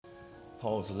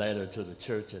Paul's letter to the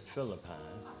church at Philippi,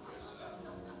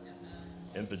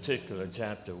 in particular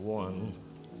chapter 1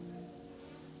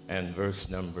 and verse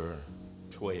number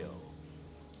 12.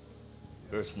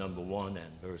 Verse number 1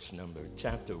 and verse number,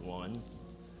 chapter 1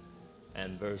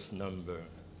 and verse number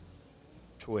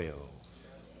 12.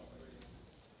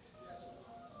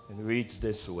 And it reads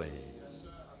this way.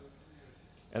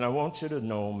 And I want you to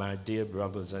know, my dear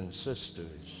brothers and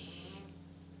sisters,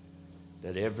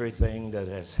 that everything that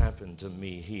has happened to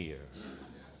me here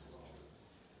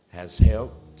has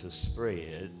helped to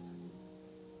spread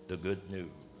the good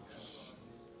news.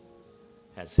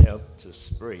 Has helped to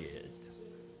spread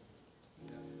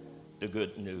the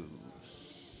good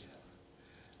news.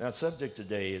 Now, our subject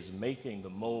today is making the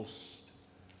most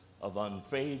of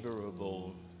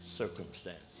unfavorable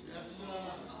circumstances.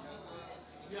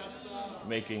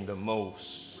 Making the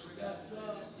most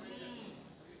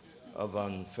of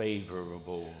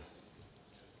unfavorable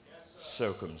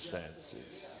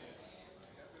circumstances.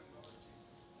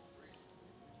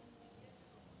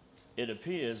 It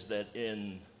appears that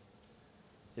in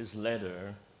his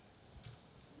letter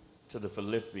to the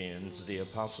Philippians, the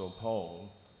Apostle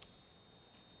Paul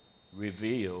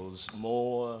reveals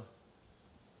more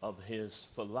of his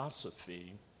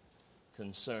philosophy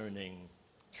concerning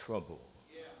trouble.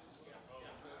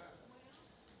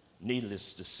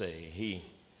 Needless to say,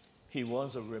 he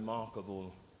was a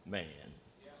remarkable man.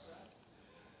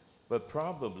 But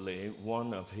probably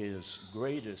one of his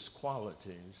greatest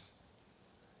qualities,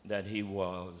 that he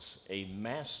was a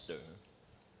master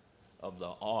of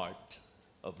the art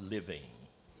of living.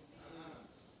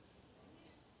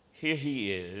 Here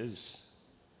he is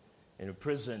in a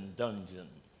prison dungeon,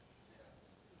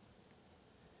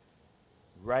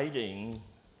 writing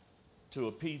to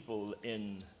a people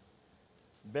in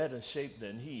better shape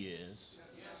than he is,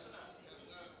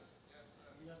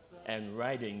 and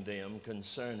writing them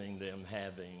concerning them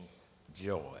having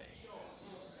joy.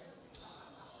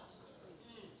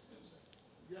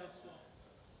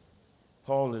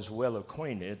 Paul is well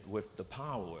acquainted with the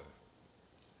power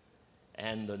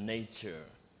and the nature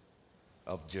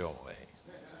of joy.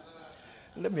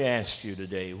 Let me ask you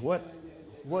today,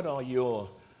 what are your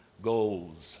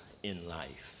goals in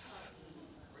life?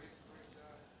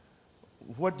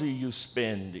 What do you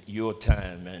spend your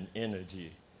time and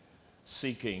energy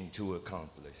seeking to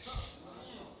accomplish?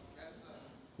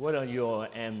 What are your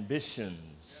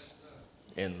ambitions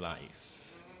in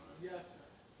life?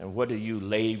 And what do you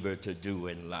labor to do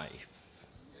in life?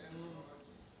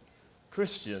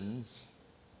 Christians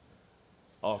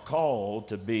are called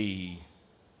to be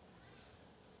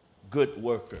good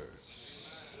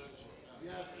workers,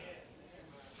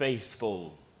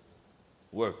 faithful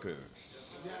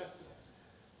workers.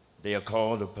 They are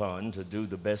called upon to do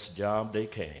the best job they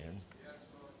can.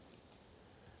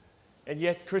 And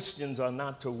yet Christians are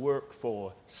not to work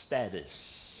for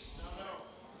status,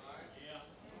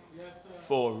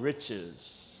 for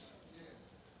riches,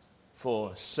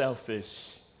 for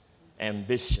selfish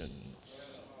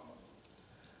ambitions.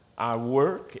 Our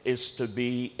work is to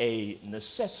be a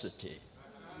necessity,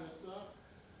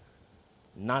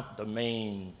 not the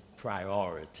main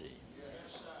priority.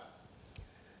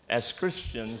 As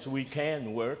Christians, we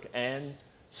can work and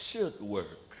should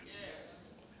work,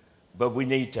 but we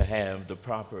need to have the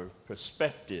proper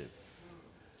perspective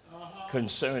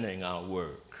concerning our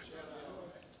work.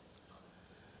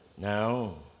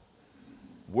 Now,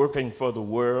 working for the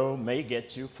world may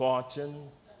get you fortune,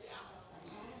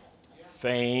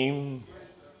 fame,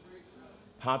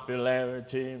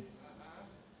 popularity,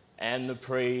 and the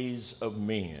praise of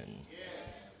men.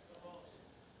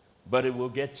 But it will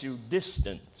get you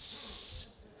distance,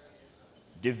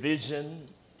 division,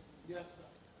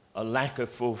 a lack of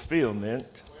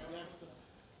fulfillment,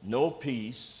 no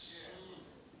peace,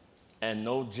 and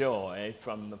no joy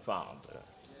from the Father.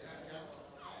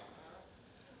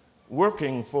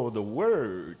 Working for the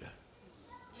Word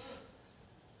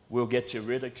will get you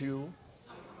ridicule,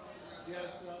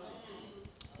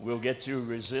 will get you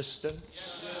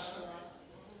resistance,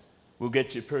 will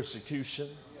get you persecution,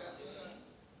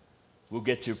 will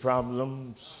get you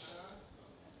problems,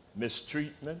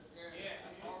 mistreatment,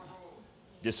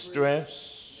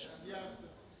 distress,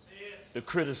 the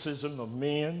criticism of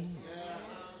men,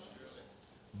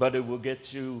 but it will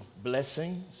get you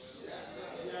blessings,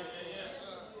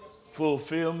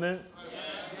 fulfillment,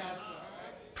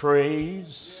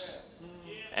 praise,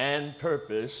 and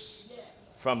purpose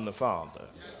from the Father.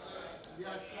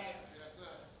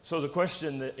 So the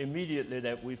question that immediately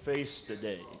that we face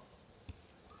today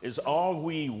is, are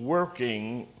we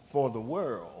working for the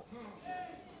world,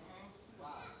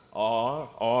 or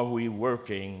are we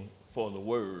working for the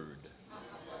Word?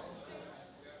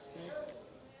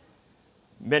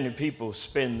 Many people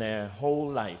spend their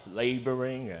whole life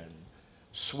laboring and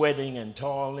sweating and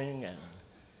toiling and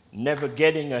never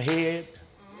getting ahead,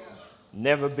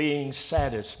 never being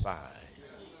satisfied.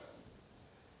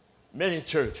 Many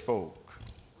church folk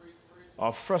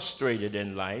are frustrated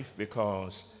in life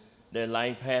because their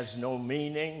life has no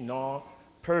meaning nor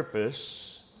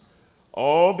purpose,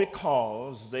 all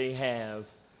because they have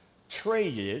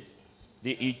traded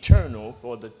the eternal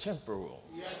for the temporal,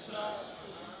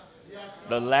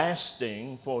 the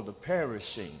lasting for the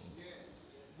perishing.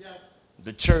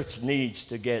 The church needs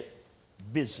to get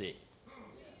busy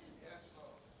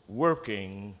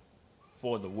working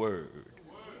for the word.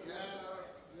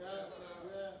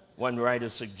 One writer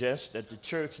suggests that the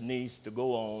church needs to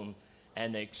go on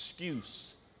an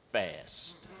excuse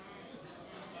fast.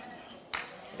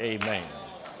 Amen.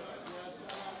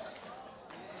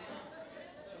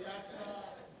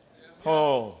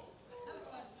 Paul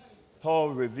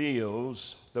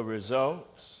reveals the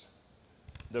results,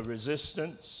 the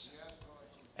resistance,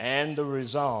 and the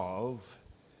resolve,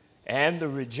 and the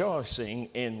rejoicing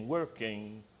in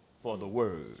working for the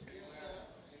word.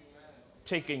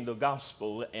 Taking the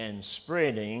gospel and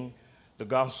spreading the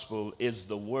gospel is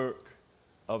the work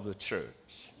of the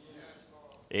church.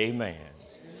 Amen.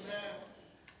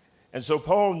 And so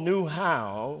Paul knew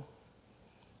how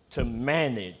to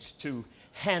manage, to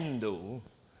handle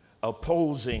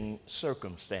opposing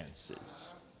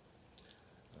circumstances.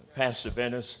 Pastor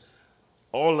Venice,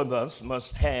 all of us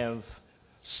must have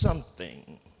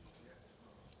something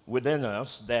within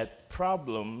us that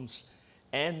problems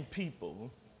and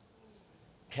people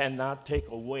cannot take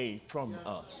away from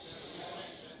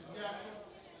us.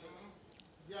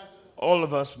 All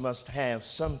of us must have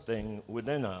something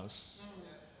within us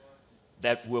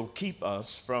that will keep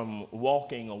us from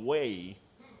walking away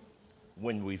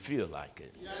when we feel like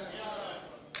it.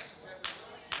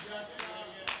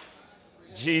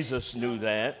 Jesus knew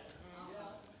that,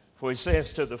 for he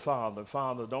says to the Father,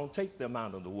 Father, don't take them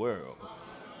out of the world.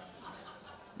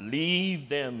 Leave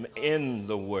them in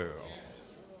the world.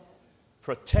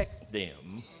 Protect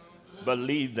them, but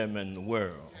leave them in the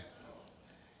world.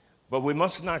 But we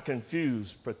must not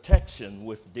confuse protection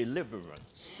with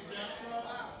deliverance.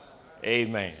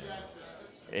 Amen.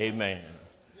 Amen.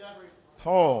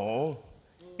 Paul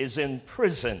is in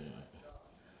prison,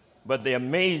 but the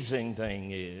amazing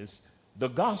thing is the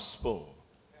gospel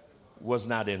was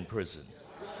not in prison.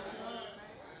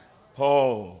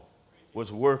 Paul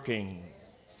was working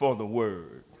for the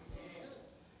word.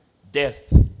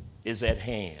 Death is at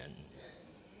hand.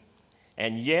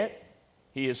 And yet,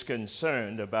 he is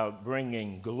concerned about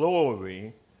bringing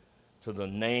glory to the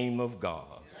name of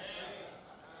God.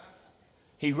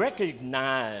 He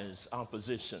recognized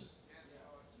opposition.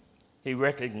 He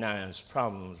recognized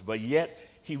problems, but yet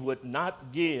he would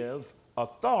not give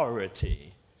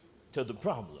authority to the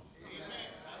problem.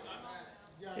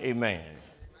 Amen.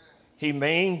 He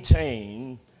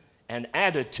maintained an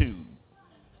attitude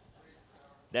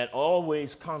that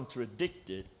always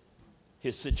contradicted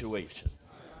his situation.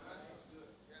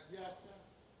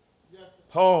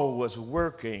 Paul was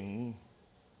working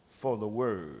for the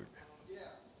word.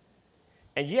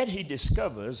 And yet he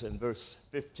discovers in verse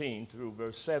 15 through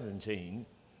verse 17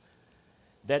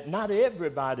 that not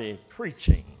everybody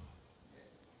preaching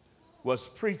was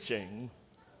preaching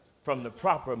from the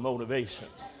proper motivation.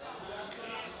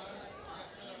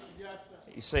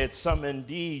 He said, some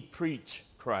indeed preach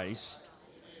Christ,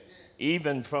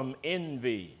 even from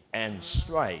envy and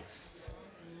strife,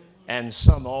 and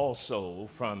some also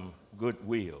from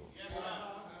goodwill.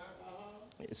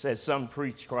 It says some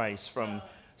preach Christ from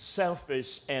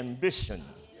selfish ambition,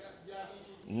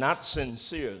 not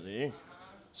sincerely,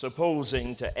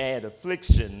 supposing to add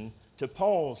affliction to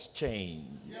Paul's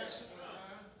chains.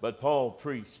 But Paul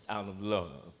preached out of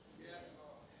love.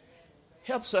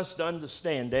 Helps us to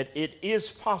understand that it is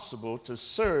possible to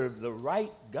serve the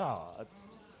right God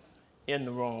in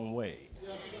the wrong way.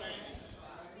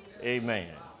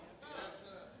 Amen.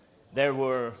 There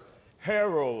were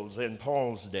heralds in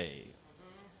Paul's day,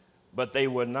 but they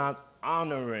were not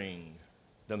honoring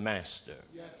the master.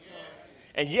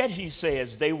 And yet he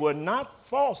says they were not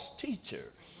false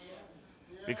teachers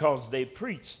because they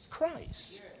preached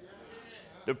Christ.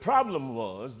 The problem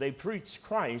was they preached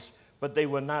Christ, but they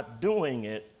were not doing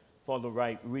it for the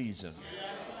right reasons.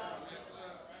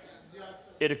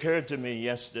 It occurred to me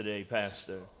yesterday,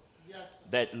 Pastor,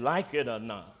 that like it or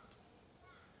not,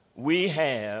 we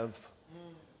have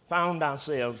found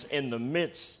ourselves in the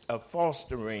midst of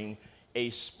fostering a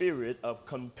spirit of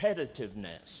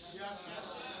competitiveness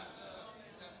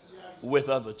with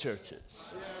other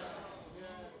churches.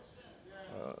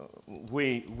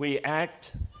 we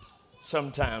act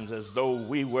sometimes as though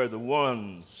we were the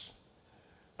ones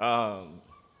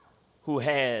who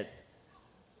had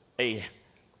a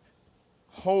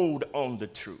hold on the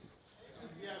truth,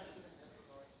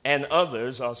 and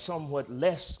others are somewhat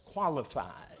less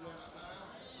qualified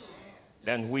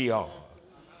than we are.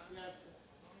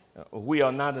 We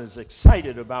are not as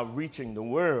excited about reaching the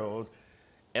world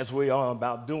as we are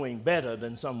about doing better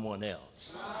than someone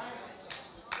else.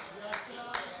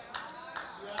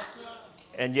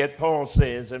 And yet Paul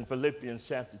says in Philippians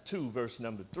chapter 2, verse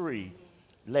number 3,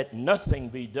 let nothing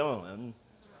be done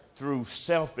through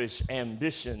selfish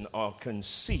ambition or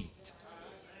conceit,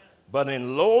 but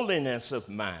in lowliness of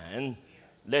mind,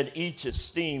 let each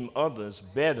esteem others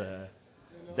better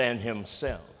than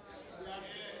himself.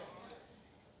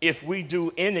 If we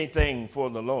do anything for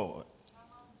the Lord,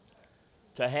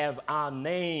 to have our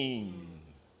name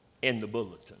in the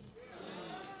bulletin,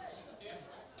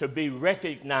 to be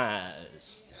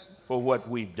recognized for what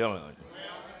we've done,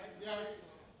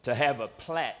 to have a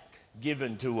plaque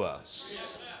given to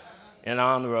us in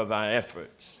honor of our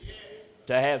efforts,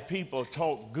 to have people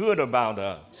talk good about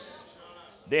us,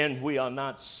 then we are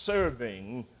not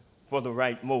serving for the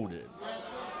right motives.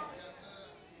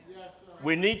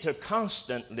 We need to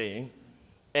constantly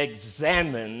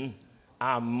examine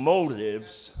our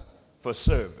motives for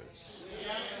service.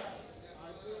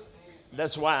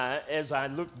 That's why, as I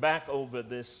look back over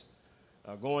this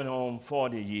going on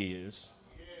 40 years,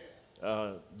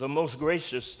 the most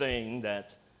gracious thing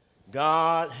that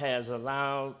God has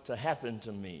allowed to happen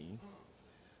to me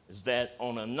is that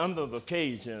on a number of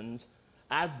occasions,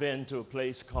 I've been to a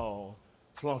place called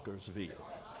Flunkersville.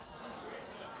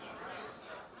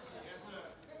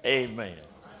 Amen.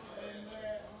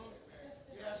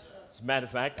 As a matter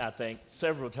of fact, I think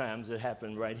several times it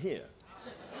happened right here.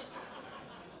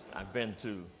 I've been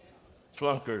to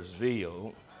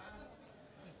Flunkersville,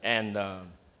 and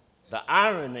the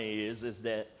irony is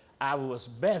that I was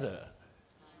better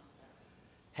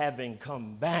having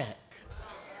come back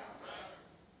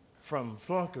from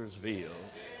Flunkersville,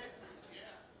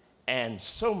 and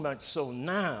so much so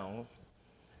now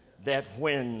that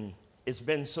when it's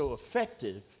been so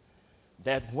effective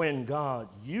that when God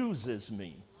uses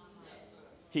me,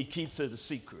 he keeps it a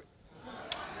secret.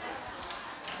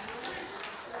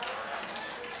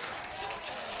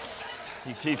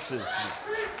 He keeps it a secret.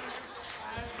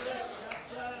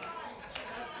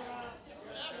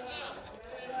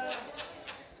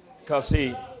 Because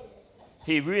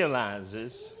he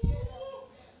realizes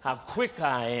how quick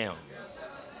I am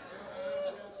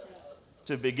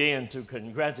to begin to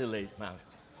congratulate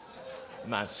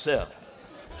myself.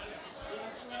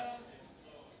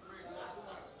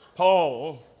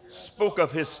 Paul spoke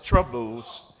of his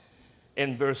troubles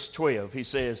in verse 12. He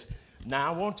says,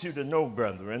 now I want you to know,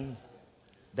 brethren,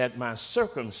 that my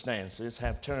circumstances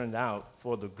have turned out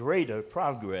for the greater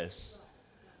progress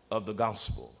of the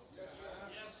gospel.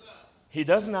 He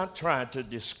does not try to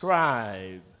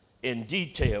describe in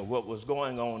detail what was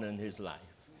going on in his life.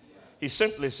 He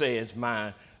simply says,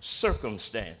 my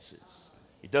circumstances.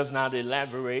 He does not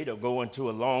elaborate or go into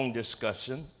a long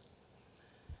discussion.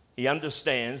 He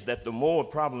understands that the more a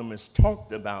problem is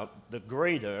talked about, the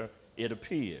greater it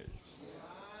appears.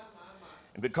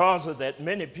 And because of that,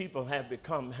 many people have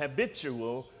become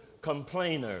habitual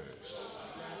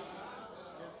complainers.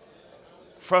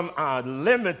 From our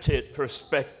limited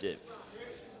perspective,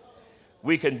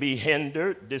 we can be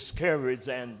hindered, discouraged,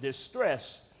 and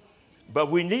distressed.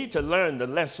 But we need to learn the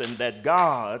lesson that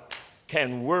God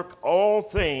can work all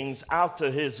things out to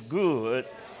his good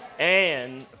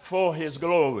and for his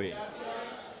glory.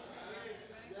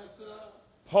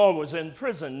 Paul was in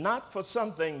prison not for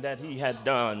something that he had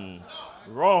done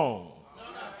wrong,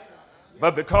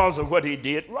 but because of what he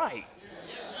did right.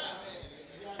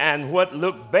 And what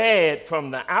looked bad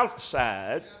from the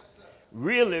outside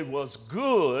really was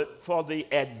good for the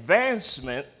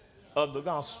advancement of the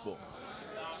gospel.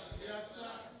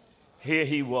 Here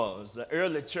he was, the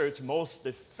early church most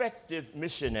effective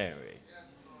missionary,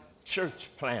 church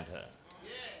planter,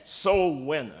 soul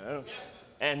winner,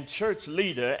 and church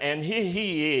leader, and here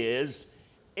he is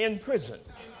in prison.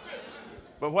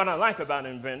 But what I like about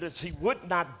him is he would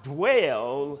not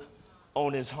dwell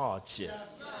on his hardship.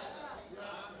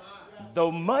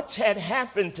 Though much had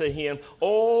happened to him,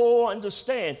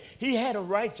 understand, he had a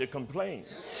right to complain.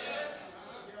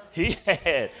 He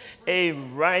had a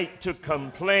right to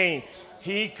complain.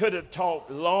 He could have talked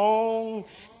long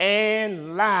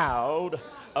and loud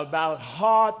about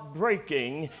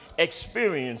heartbreaking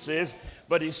experiences,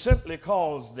 but he simply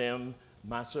calls them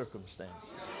my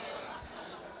circumstances.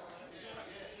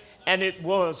 And it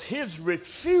was his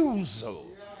refusal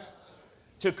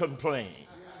to complain.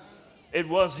 It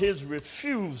was his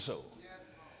refusal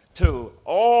to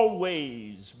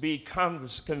always be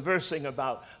conversing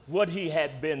about what he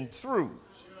had been through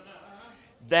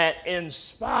that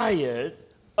inspired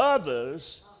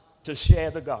others to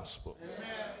share the gospel.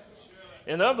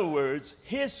 In other words,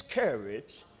 his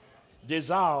courage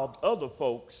dissolved other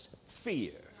folks'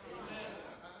 fear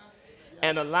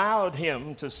and allowed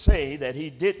him to say that he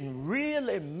didn't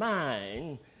really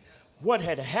mind what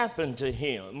had happened to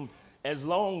him as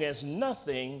long as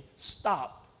nothing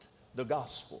stopped the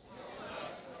gospel.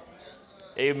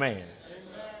 Amen.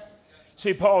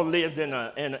 See, Paul lived in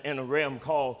a realm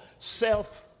called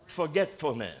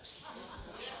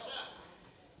self-forgetfulness.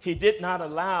 He did not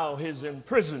allow his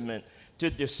imprisonment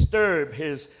to disturb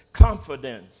his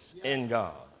confidence in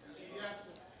God.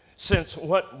 Since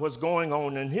what was going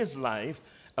on in his life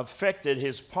affected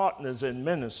his partners in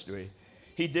ministry,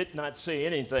 he did not say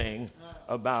anything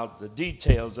about the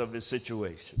details of his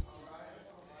situation.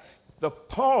 The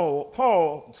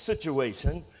Paul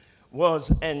situation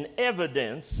was an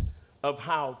evidence of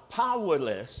how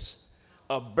powerless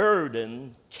a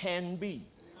burden can be.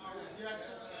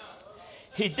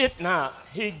 He did not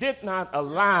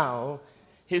allow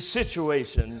his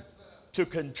situation to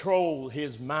control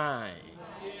his mind.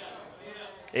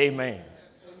 Amen.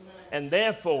 And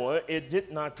therefore, it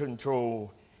did not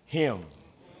control him.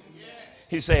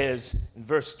 He says in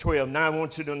verse 12, now I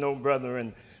want you to know,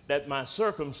 brethren, that my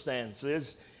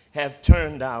circumstances have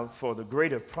turned out for the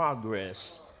greater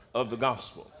progress of the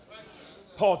gospel.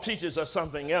 Paul teaches us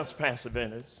something else, Pastor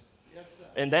Venice,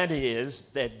 and that is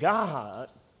that God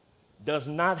does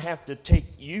not have to take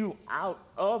you out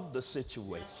of the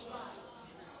situation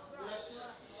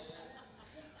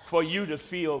for you to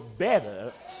feel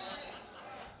better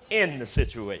in the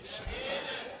situation.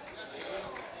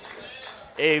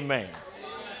 Amen.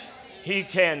 He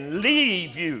can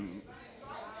leave you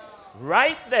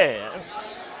right there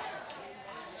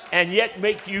and yet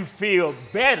make you feel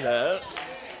better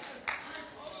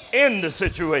in the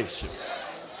situation.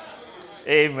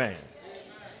 Amen.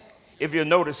 If you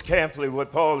notice carefully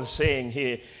what Paul is saying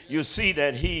here, you see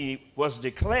that he was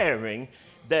declaring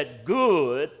that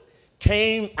good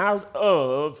came out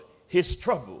of his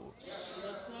troubles,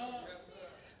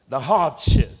 the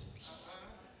hardships,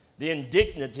 the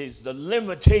indignities, the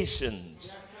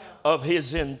limitations of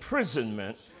his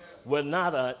imprisonment were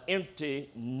not an empty,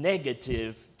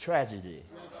 negative tragedy.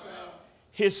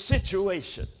 His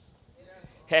situation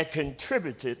had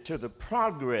contributed to the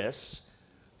progress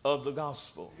of the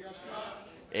gospel.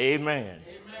 Amen.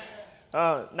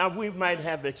 Now, we might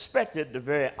have expected the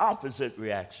very opposite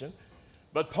reaction,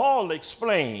 but Paul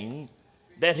explained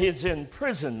that his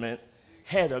imprisonment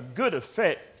had a good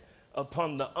effect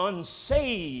upon the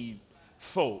unsaved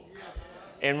folk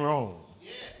in Rome.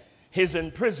 His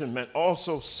imprisonment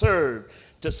also served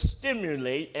to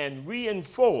stimulate and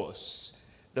reinforce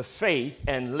the faith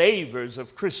and labors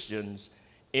of Christians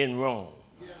in Rome.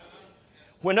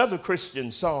 When other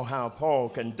Christians saw how Paul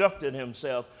conducted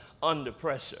himself under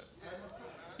pressure,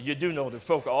 you do know that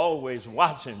folk are always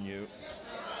watching you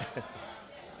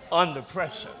under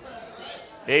pressure.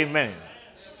 Amen.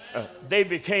 They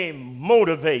became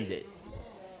motivated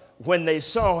when they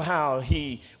saw how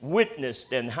he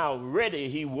witnessed and how ready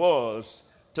he was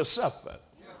to suffer,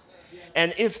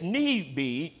 and if need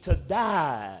be, to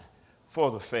die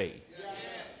for the faith.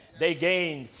 They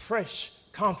gained fresh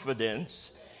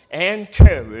confidence and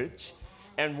courage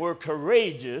and were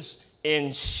courageous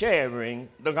in sharing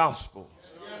the gospel.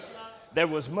 There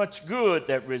was much good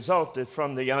that resulted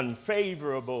from the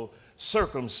unfavorable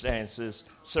circumstances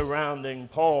surrounding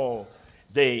Paul's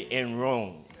day in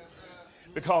Rome,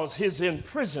 because his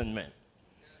imprisonment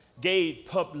gave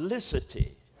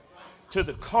publicity to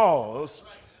the cause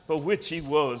for which he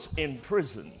was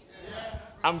imprisoned.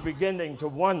 I'm beginning to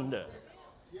wonder,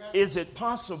 is it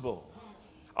possible,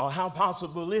 or how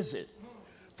possible is it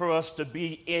for us to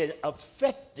be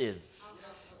effective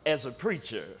as a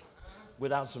preacher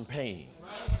without some pain?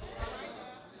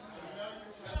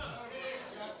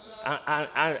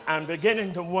 I'm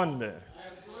beginning to wonder,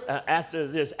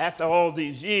 after all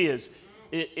these years,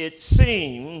 it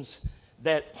seems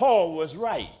that Paul was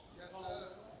right,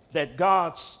 that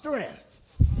God's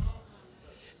strength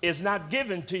is not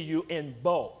given to you in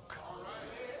bulk.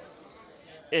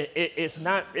 It's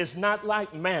not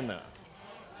like manna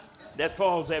that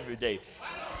falls every day.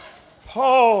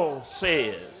 Paul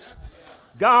says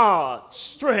God's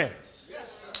strength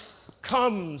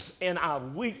comes in our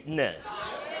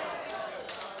weakness.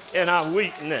 In our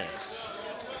weakness.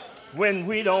 When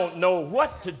we don't know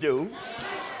what to do,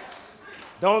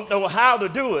 don't know how to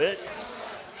do it,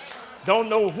 don't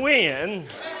know when.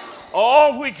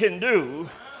 All we can do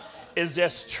is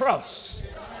just trust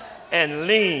and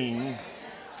lean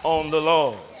on the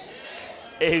Lord.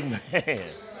 Amen.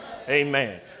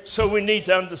 Amen. So we need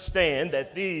to understand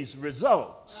that these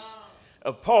results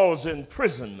of Paul's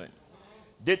imprisonment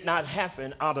did not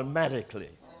happen automatically.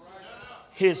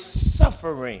 His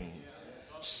suffering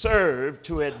served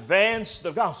to advance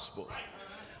the gospel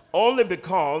only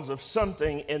because of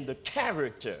something in the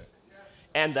character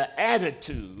and the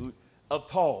attitude of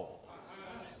Paul.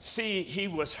 See, he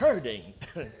was hurting.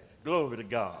 Glory to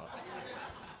God.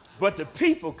 But the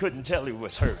people couldn't tell he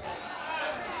was hurting.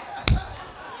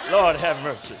 Lord have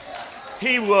mercy.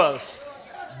 He was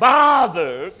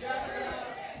bothered,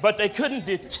 but they couldn't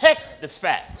detect the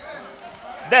fact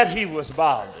that he was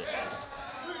bothered.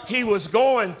 He was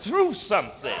going through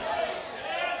something,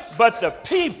 but the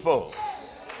people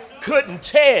couldn't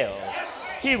tell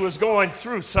he was going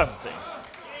through something.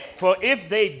 For if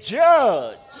they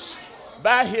judge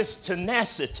by his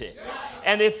tenacity,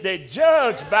 and if they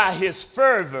judge by his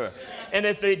fervor, and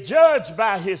if they judge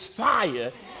by his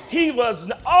fire, he was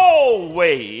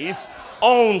always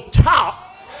on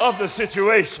top of the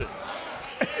situation.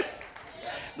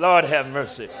 Lord have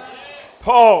mercy.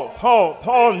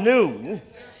 Paul knew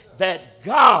that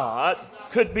God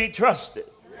could be trusted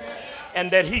and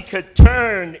that he could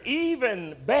turn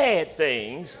even bad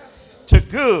things to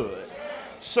good.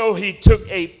 So he took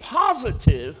a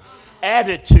positive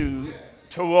attitude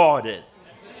toward it.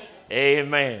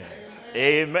 Amen.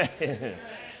 Amen.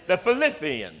 The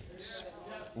Philippians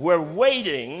were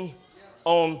waiting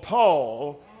on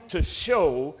Paul to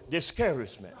show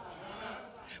discouragement.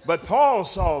 But Paul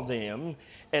saw them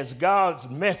as God's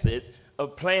method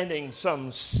of planting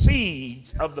some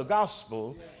seeds of the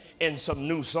gospel in some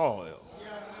new soil.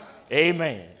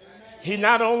 Amen. He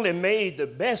not only made the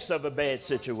best of a bad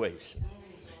situation,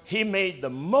 he made the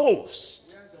most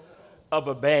of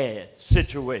a bad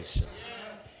situation.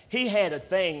 He had a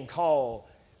thing called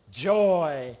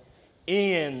joy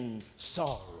in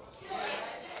sorrow.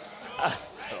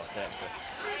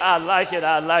 I like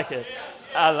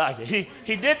it.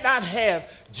 He did not have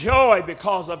joy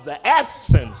because of the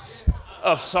absence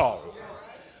of sorrow.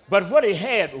 But what he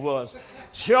had was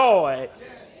joy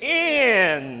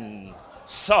in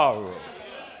sorrow.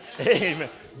 Amen.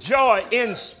 Joy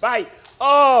in spite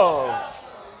of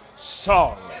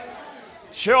sorrow.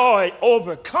 Joy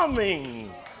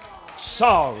overcoming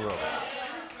sorrow.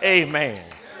 Amen.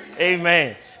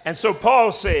 Amen. And so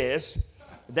Paul says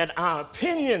that our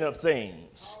opinion of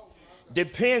things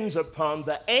depends upon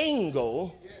the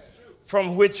angle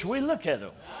from which we look at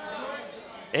them.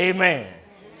 Amen.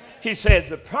 He says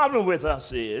the problem with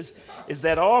us is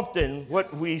that often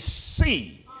what we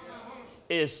see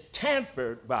is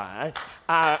tempered by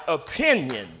our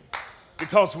opinion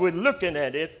because we're looking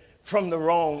at it from the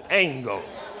wrong angle.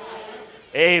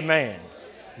 Amen.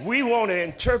 We want to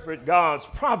interpret God's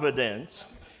providence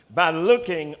by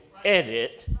looking at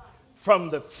it from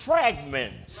the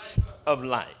fragments of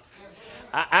life.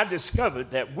 I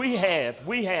discovered that we have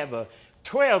a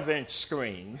 12-inch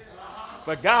screen,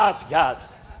 but God's got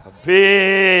a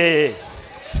big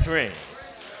screen.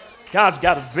 God's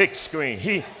got a big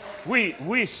screen.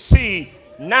 We see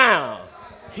now.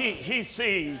 He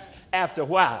sees after a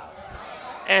while.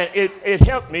 And it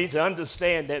helped me to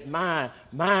understand that my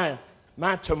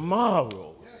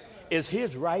tomorrow is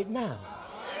his right now.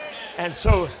 And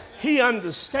so he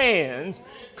understands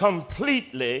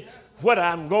completely what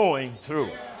I'm going through.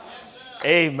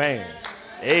 Amen.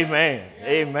 Amen.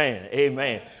 Amen.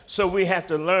 Amen. So we have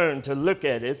to learn to look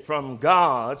at it from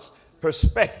God's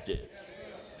perspective.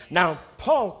 Now,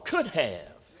 Paul could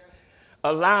have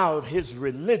allowed his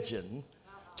religion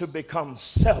to become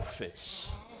selfish,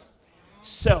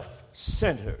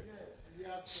 self-centered,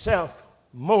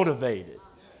 self-motivated,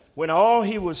 when all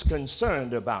he was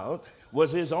concerned about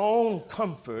was his own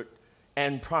comfort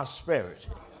and prosperity.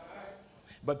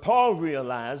 But Paul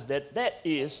realized that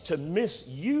is to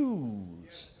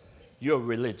misuse your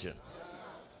religion.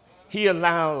 He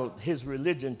allowed his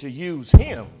religion to use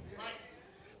him,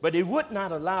 but he would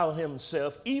not allow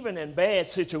himself, even in bad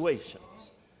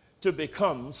situations, to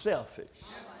become selfish.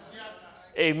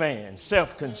 Amen.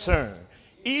 Self-concerned,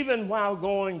 even while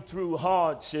going through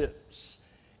hardships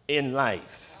in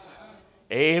life.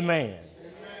 Amen.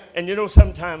 And you know,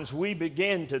 sometimes we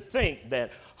begin to think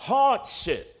that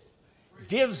hardship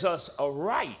gives us a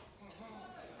right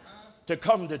to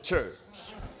come to church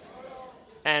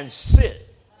and sit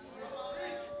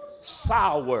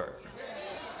sour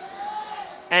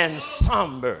and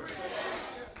somber.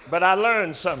 But I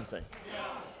learned something.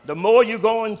 The more you're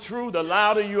going through, the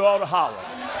louder you ought to holler.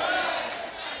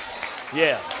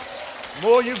 Yeah. The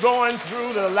more you're going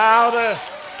through, the louder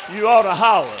you ought to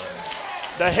holler.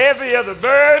 The heavier the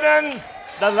burden,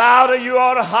 the louder you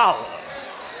ought to holler.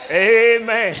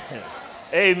 Amen.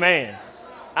 Amen.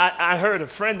 I heard a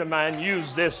friend of mine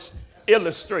use this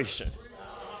illustration.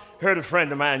 He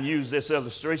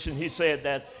said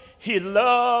that he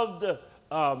loved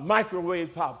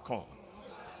microwave popcorn.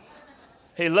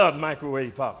 He loved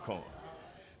microwave popcorn.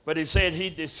 But he said he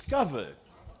discovered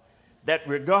that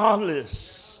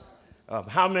regardless of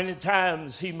how many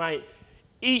times he might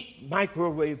eat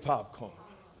microwave popcorn,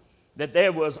 that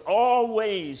there was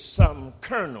always some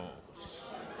kernels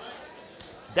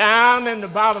down in the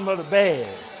bottom of the bag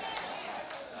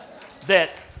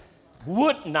that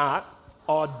would not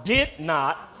or did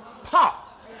not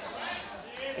pop.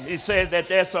 And he says that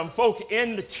there's some folk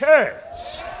in the church.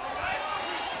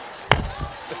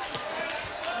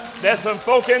 There's some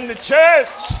folk in the church.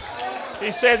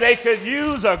 He says they could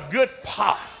use a good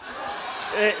pop.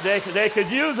 They could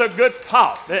use a good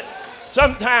pop.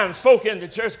 Sometimes folk in the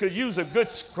church could use a good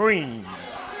scream.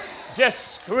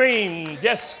 Just scream,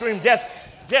 just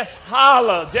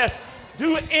holler, just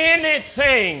do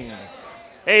anything.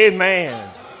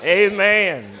 Amen,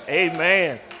 amen,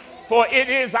 amen. For it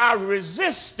is our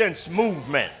resistance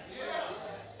movement.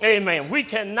 Amen. We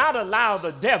cannot allow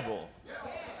the devil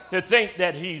to think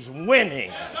that he's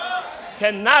winning.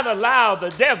 Cannot allow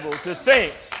the devil to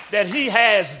think that he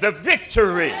has the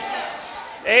victory.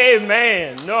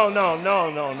 Amen.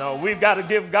 No. We've got to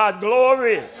give God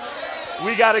glory.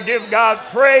 We got to give God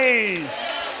praise.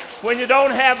 When you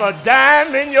don't have a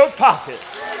dime in your pocket,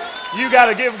 you got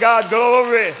to give God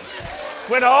glory.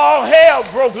 When all hell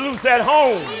broke loose at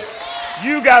home,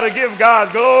 you got to give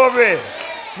God glory.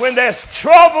 When there's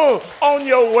trouble on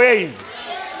your way,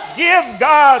 give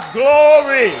God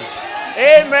glory.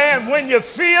 Amen. When you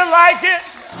feel like it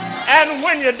and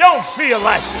when you don't feel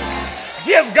like it,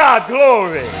 give God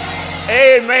glory.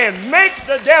 Amen. Make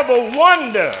the devil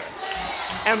wonder,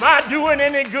 am I doing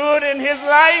any good in his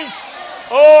life?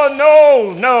 Oh,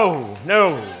 no.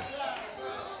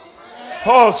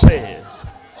 Paul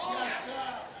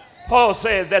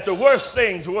says that the worse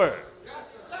things were,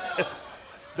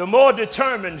 the more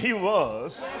determined he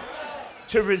was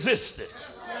to resist it.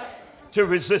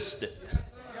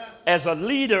 As a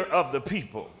leader of the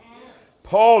people,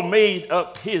 Paul made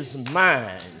up his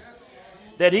mind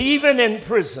that even in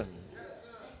prison,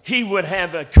 he would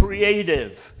have a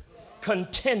creative,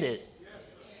 contented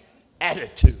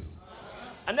attitude.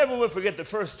 I never will forget the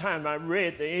first time I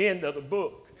read the end of the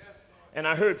book, and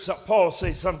I heard Paul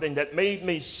say something that made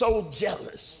me so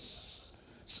jealous.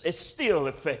 It still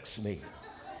affects me.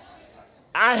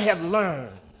 I have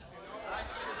learned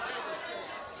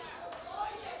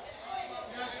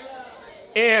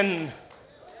in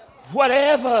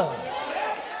whatever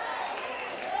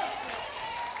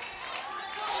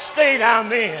state I'm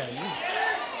in,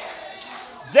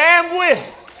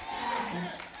 therewith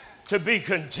to be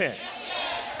content.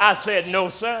 I said, no,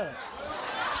 sir.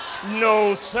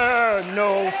 No, sir.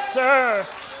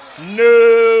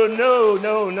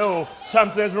 No.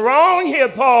 Something's wrong here,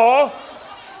 Paul.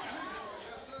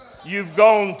 You've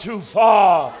gone too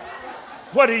far.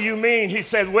 What do you mean? He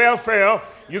said, well, Ferrell,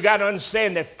 you got to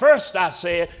understand that first I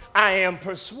said, I am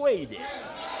persuaded.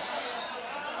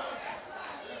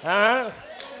 That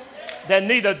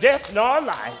neither death nor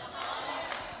life,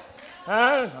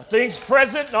 things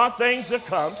present nor things to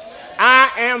come, I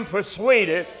am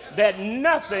persuaded that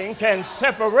nothing can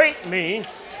separate me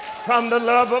from the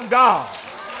love of God.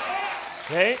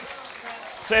 Okay?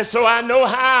 Says, so I know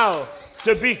how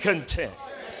to be content.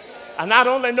 I not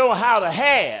only know how to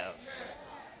have,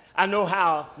 I know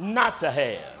how not to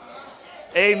have.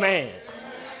 Amen.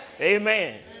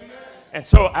 And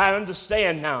so I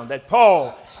understand now that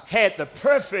Paul had the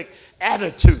perfect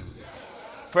attitude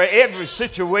for every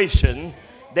situation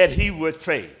that he would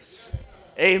face.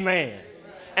 Amen.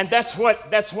 And that's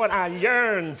what I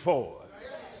yearn for.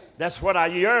 That's what I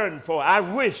yearn for. I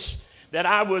wish that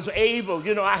I was able,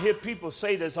 I hear people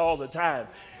say this all the time.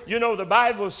 The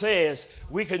Bible says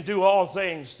we can do all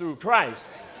things through Christ.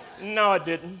 No, it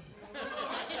didn't.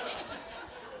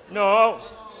 No.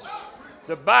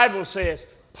 The Bible says,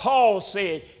 Paul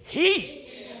said, he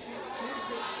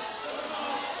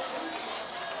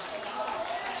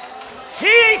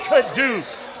could do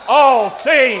all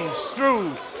things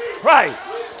through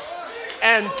Christ.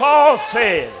 And Paul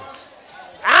says,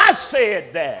 I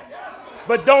said that,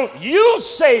 but don't you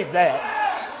say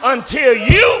that until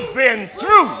you've been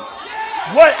through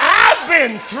what I've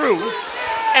been through,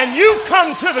 and you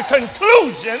come to the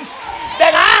conclusion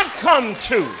that I've come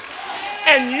to,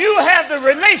 and you have the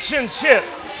relationship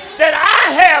that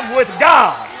I have with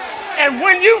God. And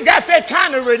when you got that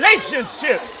kind of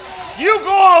relationship, you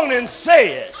go on and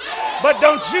say it. But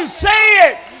don't you say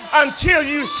it until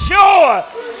you're sure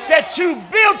that you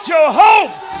built your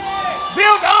hopes,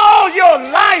 built all your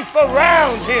life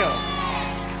around him.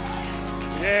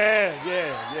 Yeah.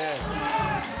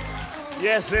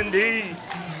 Yes, indeed.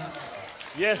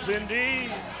 Yes,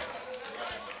 indeed.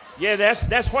 Yeah,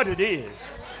 that's what it is.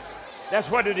 That's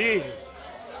what it is.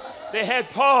 They had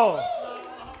Paul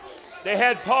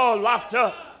locked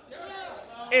up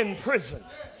in prison.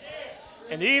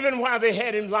 And even while they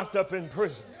had him locked up in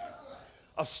prison,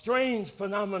 a strange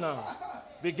phenomenon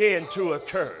began to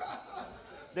occur.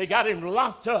 They got him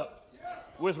locked up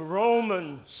with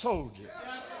Roman soldiers.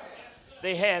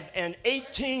 They have an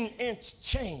 18-inch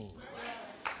chain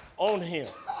on him.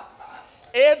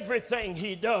 Everything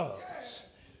he does,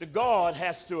 the guard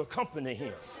has to accompany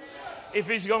him. If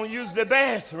he's going to use the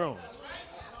bathroom,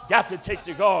 got to take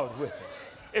the guard with him.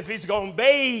 If he's going to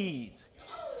bathe,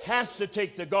 has to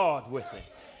take the guard with him.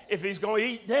 If he's going to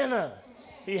eat dinner,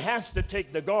 he has to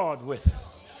take the guard with him.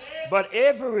 But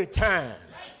every time,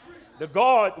 the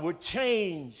guard would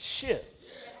change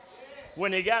shifts.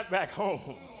 When he got back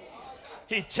home,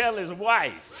 he'd tell his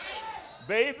wife,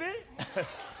 baby,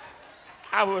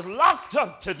 I was locked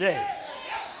up today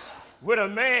with a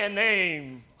man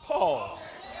named Paul.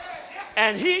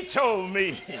 And he told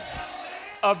me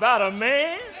about a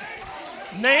man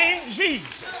named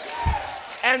Jesus.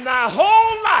 And my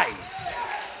whole life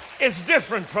is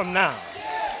different from now.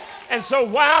 And so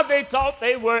while they thought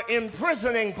they were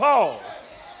imprisoning Paul,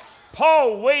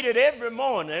 Paul waited every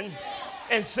morning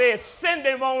and said, send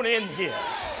him on in here.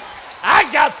 I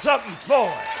got something for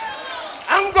him.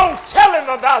 I'm going to tell him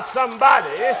about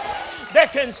somebody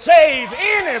that can save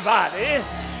anybody.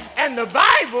 And the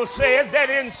Bible says that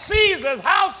in Caesar's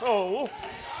household,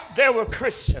 there were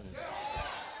Christians.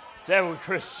 There were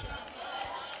Christians.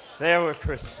 There were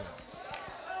Christians.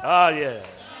 Oh, yeah.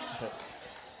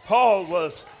 Paul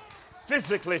was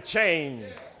physically chained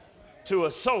to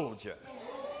a soldier,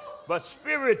 but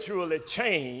spiritually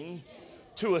chained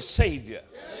to a Savior.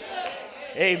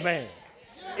 Amen.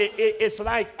 It's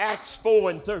like Acts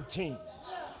 4:13. It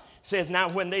says, now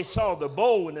when they saw the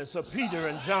boldness of Peter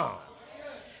and John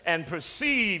and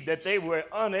perceived that they were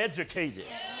uneducated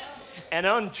and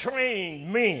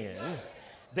untrained men,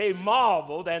 they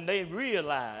marveled and they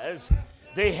realized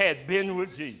they had been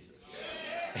with Jesus.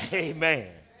 Amen.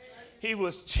 He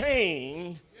was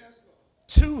chained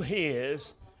to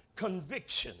his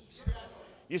convictions.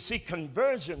 You see,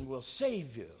 conversion will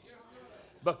save you,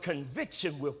 but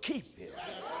conviction will keep you.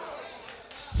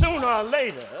 Sooner or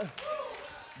later,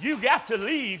 you got to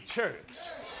leave church.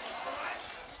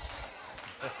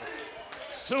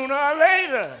 Sooner or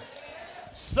later,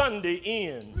 Sunday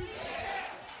ends.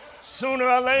 Sooner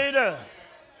or later,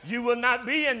 you will not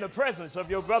be in the presence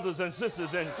of your brothers and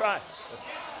sisters in Christ.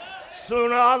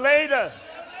 Sooner or later,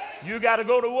 you got to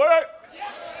go to work.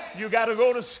 You got to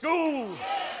go to school.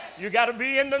 You got to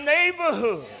be in the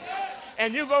neighborhood.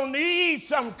 And you're going to need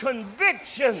some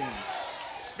convictions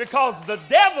because the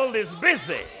devil is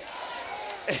busy.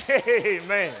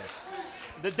 Amen.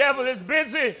 The devil is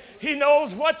busy. He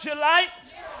knows what you like.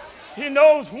 He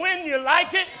knows when you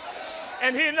like it.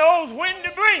 And he knows when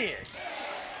to bring it.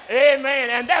 Amen.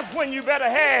 And that's when you better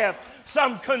have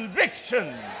some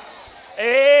convictions.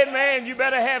 Amen. You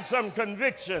better have some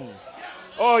convictions.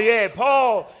 Oh, yeah.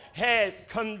 Paul had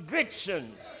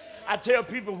convictions. I tell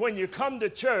people when you come to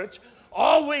church,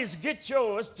 always get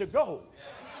yours to go.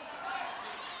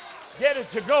 Get it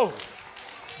to go.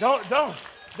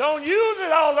 Don't use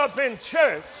it all up in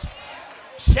church,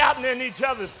 shouting in each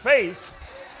other's face.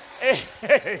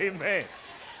 Amen.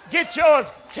 Get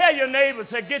yours. Tell your neighbor,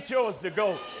 say, get yours to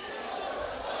go.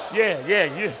 Yeah.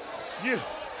 You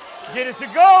get it to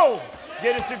go.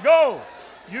 Get it to go.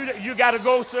 You got to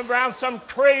go around some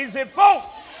crazy folk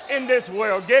in this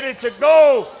world. Get it to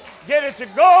go. Get it to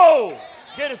go.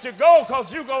 Get it to go,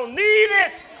 because you're going to need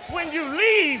it when you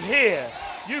leave here.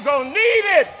 You're going to need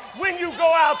it when you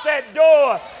go out that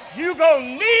door. You're going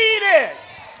to need it.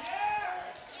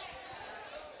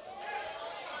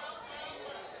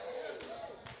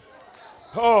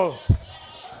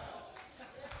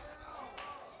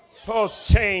 Paul's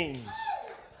chains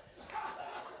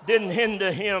didn't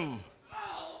hinder him.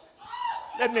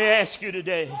 Let me ask you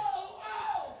today,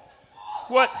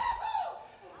 what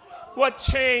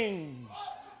chains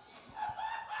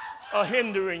are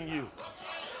hindering you?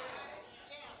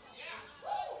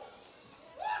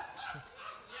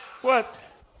 What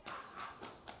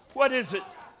is it?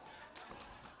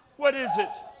 What is it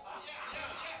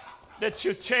that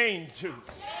you're chained to?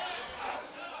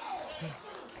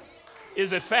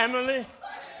 Is it family?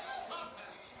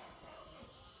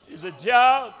 Is it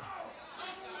job?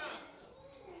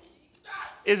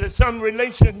 Is it some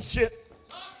relationship?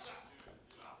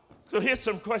 So here's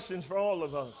some questions for all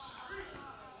of us.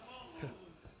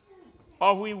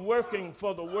 Are we working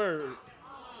for the word?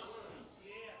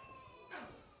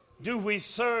 Do we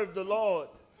serve the Lord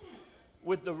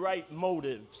with the right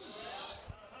motives?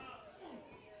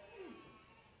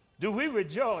 Do we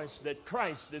rejoice that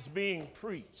Christ is being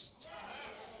preached?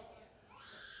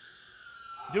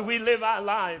 Do we live our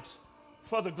lives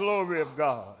for the glory of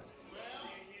God?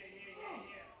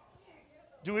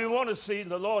 Do we want to see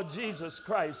the Lord Jesus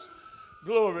Christ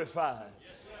glorified?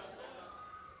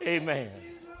 Amen.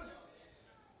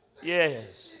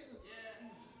 Yes.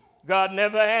 God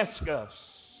never asked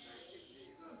us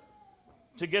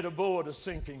to get aboard a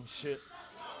sinking ship.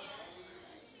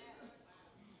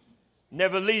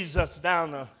 Never leads us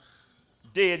down a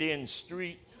dead-end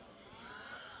street.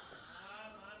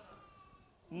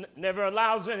 Never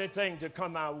allows anything to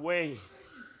come our way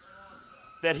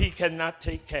that he cannot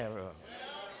take care of.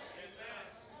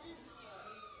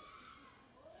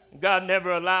 God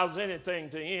never allows anything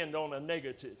to end on a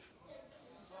negative.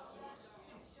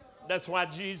 That's why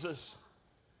Jesus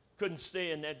couldn't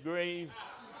stay in that grave.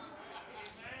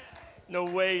 No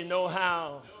way, no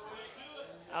how.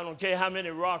 I don't care how many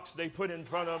rocks they put in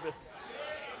front of it,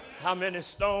 how many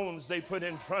stones they put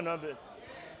in front of it.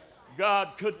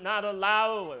 God could not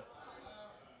allow it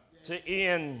to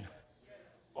end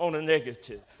on a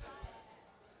negative.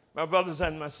 My brothers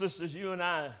and my sisters, you and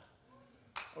I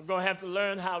are going to have to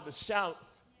learn how to shout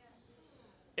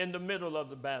in the middle of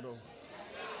the battle.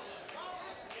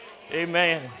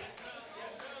 Amen.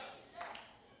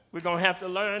 We're going to have to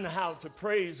learn how to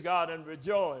praise God and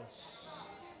rejoice,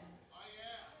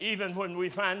 even when we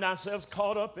find ourselves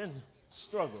caught up in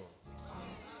struggle.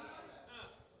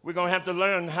 We're going to have to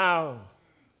learn how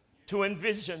to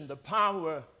envision the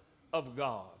power of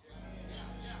God,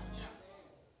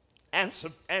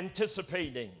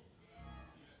 anticipating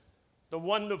the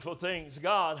wonderful things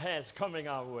God has coming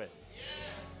our way.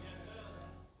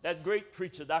 That great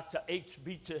preacher, Dr.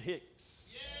 H.B.T. Hicks,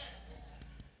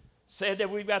 said that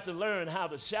we've got to learn how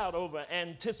to shout over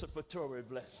anticipatory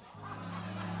blessing.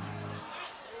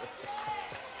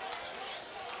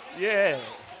 Yeah.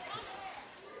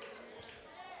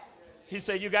 He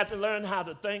said you got to learn how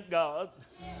to thank God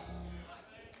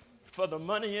for the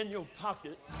money in your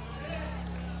pocket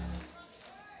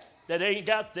that ain't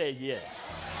got there yet.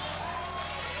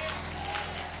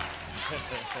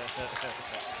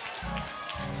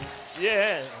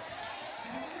 Yeah.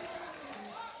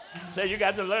 So you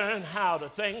got to learn how to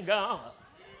thank God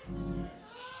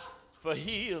for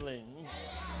healing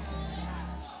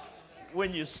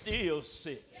when you're still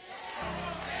sick.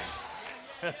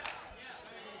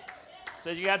 So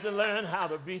you got to learn how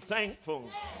to be thankful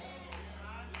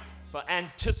for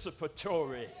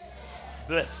anticipatory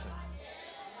blessing.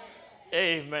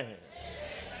 Amen.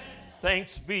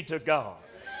 Thanks be to God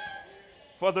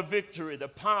for the victory, the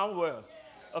power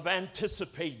of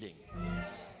anticipating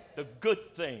the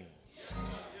good things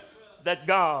that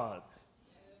God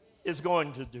is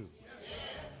going to do.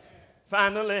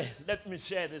 Finally, let me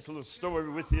share this little story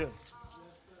with you.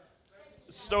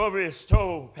 The story is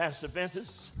told, Pastor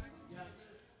Ventus,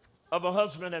 of a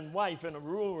husband and wife in a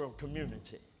rural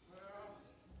community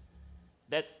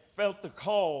that felt the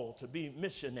call to be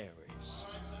missionaries.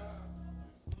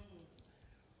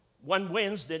 One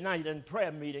Wednesday night in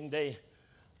prayer meeting, they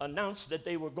announced that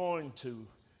they were going to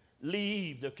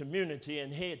leave the community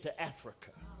and head to Africa.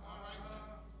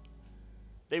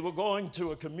 They were going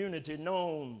to a community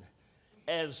known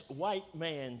as White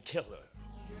Man Killer.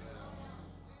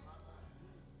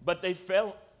 But they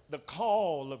felt the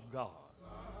call of God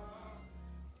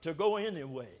to go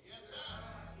anyway.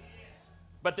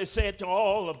 But they said to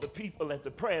all of the people at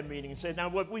the prayer meeting, said, now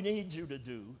what we need you to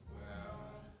do,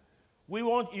 we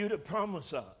want you to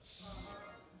promise us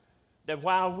that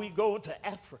while we go to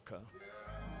Africa,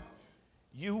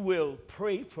 you will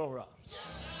pray for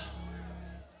us.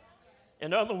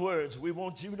 In other words, we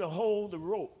want you to hold the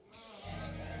ropes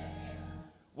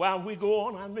while we go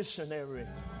on our missionary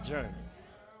journey.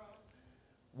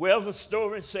 Well, the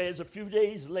story says a few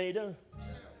days later,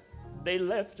 they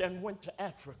left and went to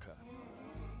Africa.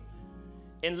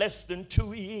 In less than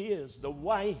 2 years, the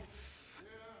wife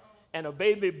and a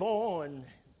baby born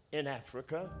in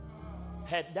Africa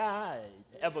had died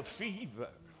of a fever.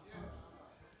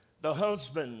 The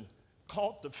husband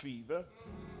caught the fever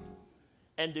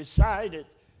and decided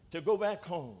to go back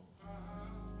home.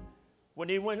 When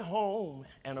he went home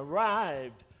and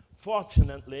arrived,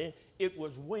 fortunately, it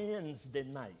was Wednesday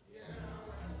night.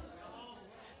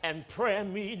 And prayer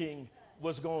meeting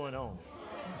was going on.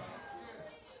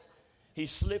 He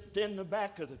slipped in the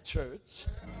back of the church,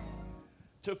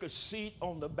 took a seat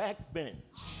on the back bench,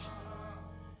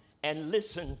 and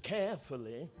listened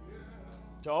carefully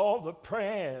to all the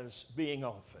prayers being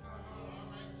offered.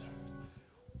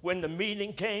 When the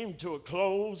meeting came to a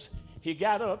close, he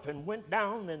got up and went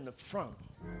down in the front,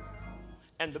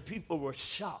 and the people were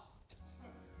shocked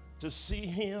to see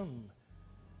him,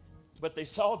 but they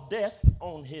saw death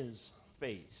on his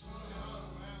face.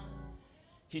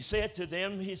 He said to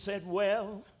them, he said,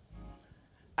 well,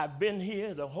 I've been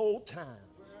here the whole time,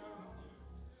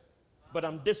 but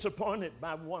I'm disappointed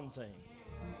by one thing.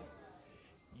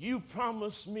 You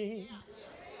promised me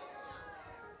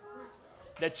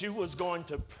that you was going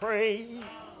to pray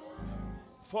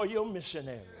for your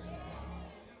missionary.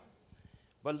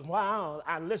 But while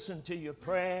I listened to your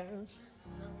prayers,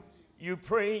 you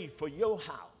prayed for your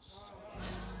house.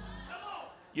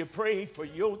 You prayed for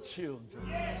your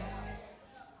children.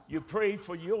 You prayed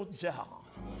for your job.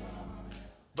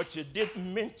 But you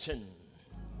didn't mention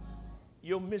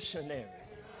your missionary.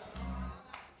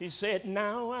 He said,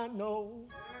 now I know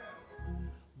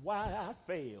why I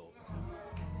failed.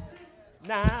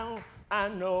 Now I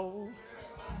know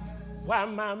why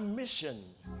my mission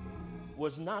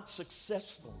was not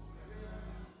successful.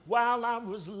 While I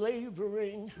was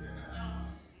laboring,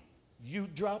 you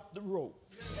dropped the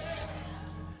ropes.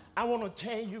 I want to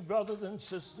tell you, brothers and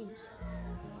sisters,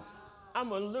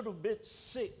 I'm a little bit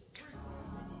sick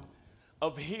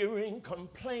of hearing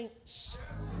complaints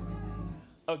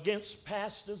against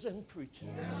pastors and preachers.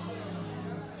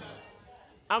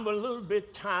 I'm a little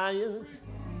bit tired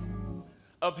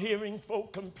of hearing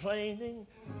folk complaining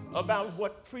about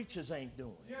what preachers ain't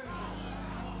doing.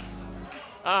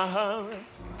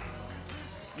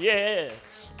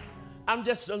 Yes. I'm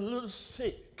just a little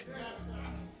sick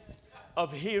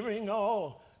of hearing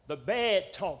all the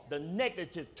bad talk, the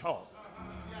negative talk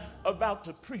about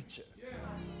the preacher.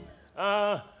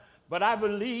 But I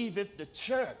believe if the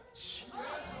church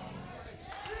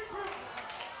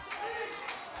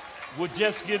would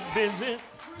just get busy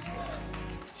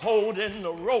holding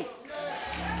the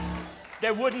ropes,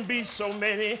 there wouldn't be so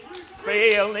many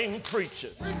failing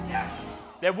preachers.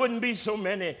 There wouldn't be so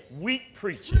many weak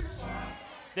preachers.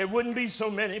 There wouldn't be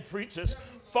so many preachers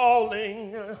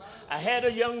falling. I had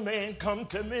a young man come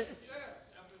to me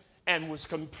and was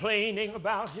complaining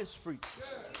about his preacher.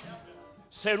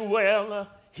 Said, well,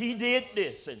 he did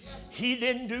this and he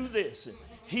didn't do this and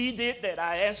he did that.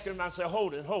 I asked him, I said,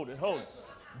 hold it.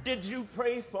 Did you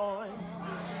pray for him?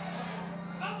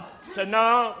 Said,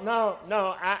 no,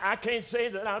 I can't say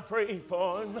that I prayed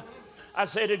for him. I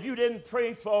said, if you didn't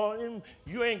pray for him,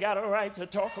 you ain't got a right to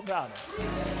talk about him.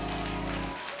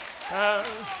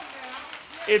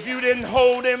 If you didn't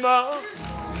hold him up,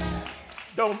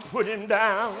 don't put him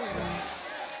down.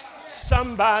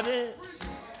 Somebody,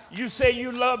 you say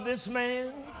you love this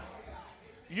man.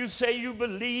 You say you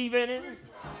believe in him.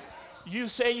 You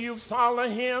say you follow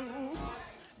him.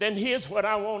 Then here's what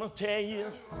I want to tell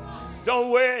you.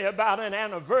 Don't worry about an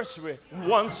anniversary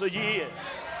once a year.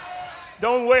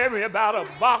 Don't worry about a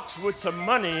box with some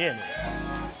money in it.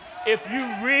 If you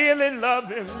really love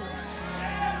him,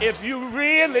 if you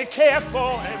really care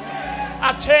for him,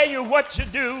 I tell you what you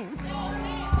do.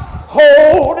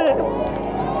 Hold him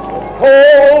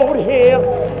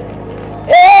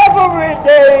every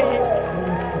day,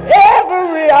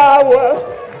 every hour.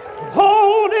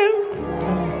 Hold him,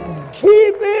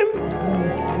 keep him,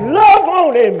 love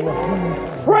on him,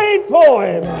 pray for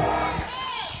him.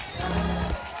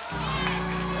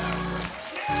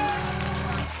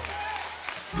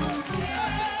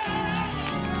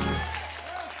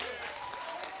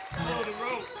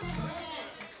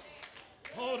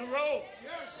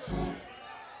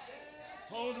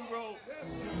 Hold the rope.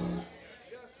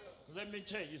 Let me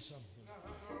tell you something.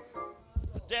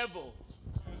 The devil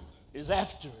is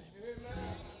after him.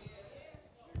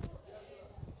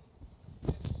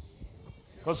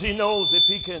 Because he knows if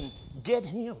he can get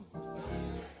him,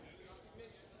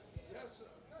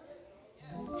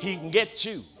 he can get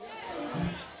you.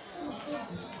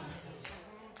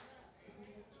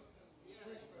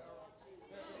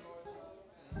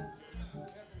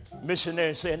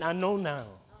 Missionary said, I know now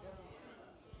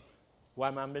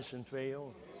why my mission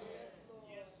failed.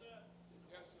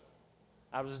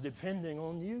 I was depending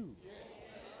on you.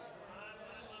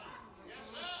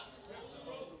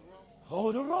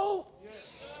 Hold the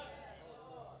ropes.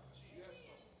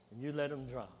 And you let them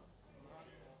drop.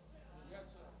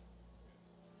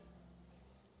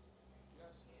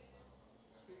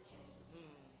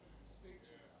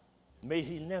 may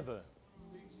he never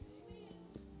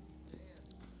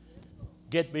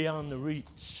get beyond the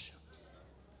reach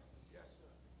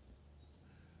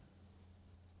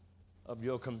of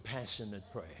your compassionate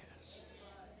prayers.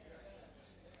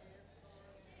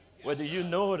 Whether you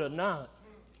know it or not,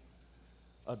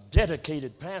 a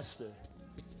dedicated pastor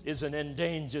is an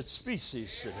endangered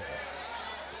species today.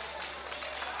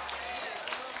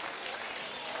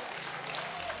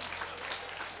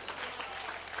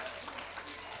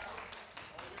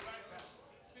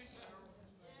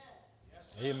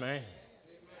 Amen.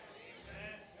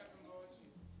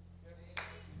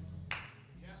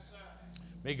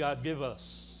 May God give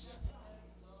us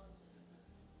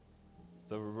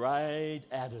the right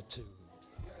attitude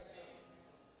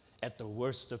at the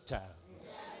worst of times.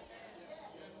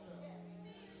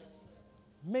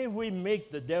 May we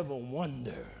make the devil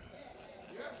wonder,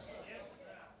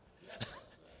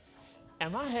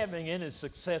 am I having any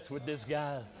success with this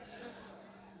guy?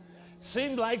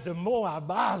 Seems like the more I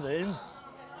bother him,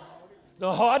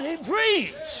 the harder he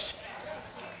preach.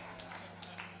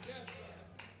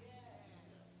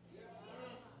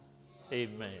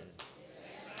 Amen.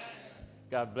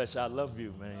 God bless you. I love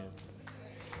you, man.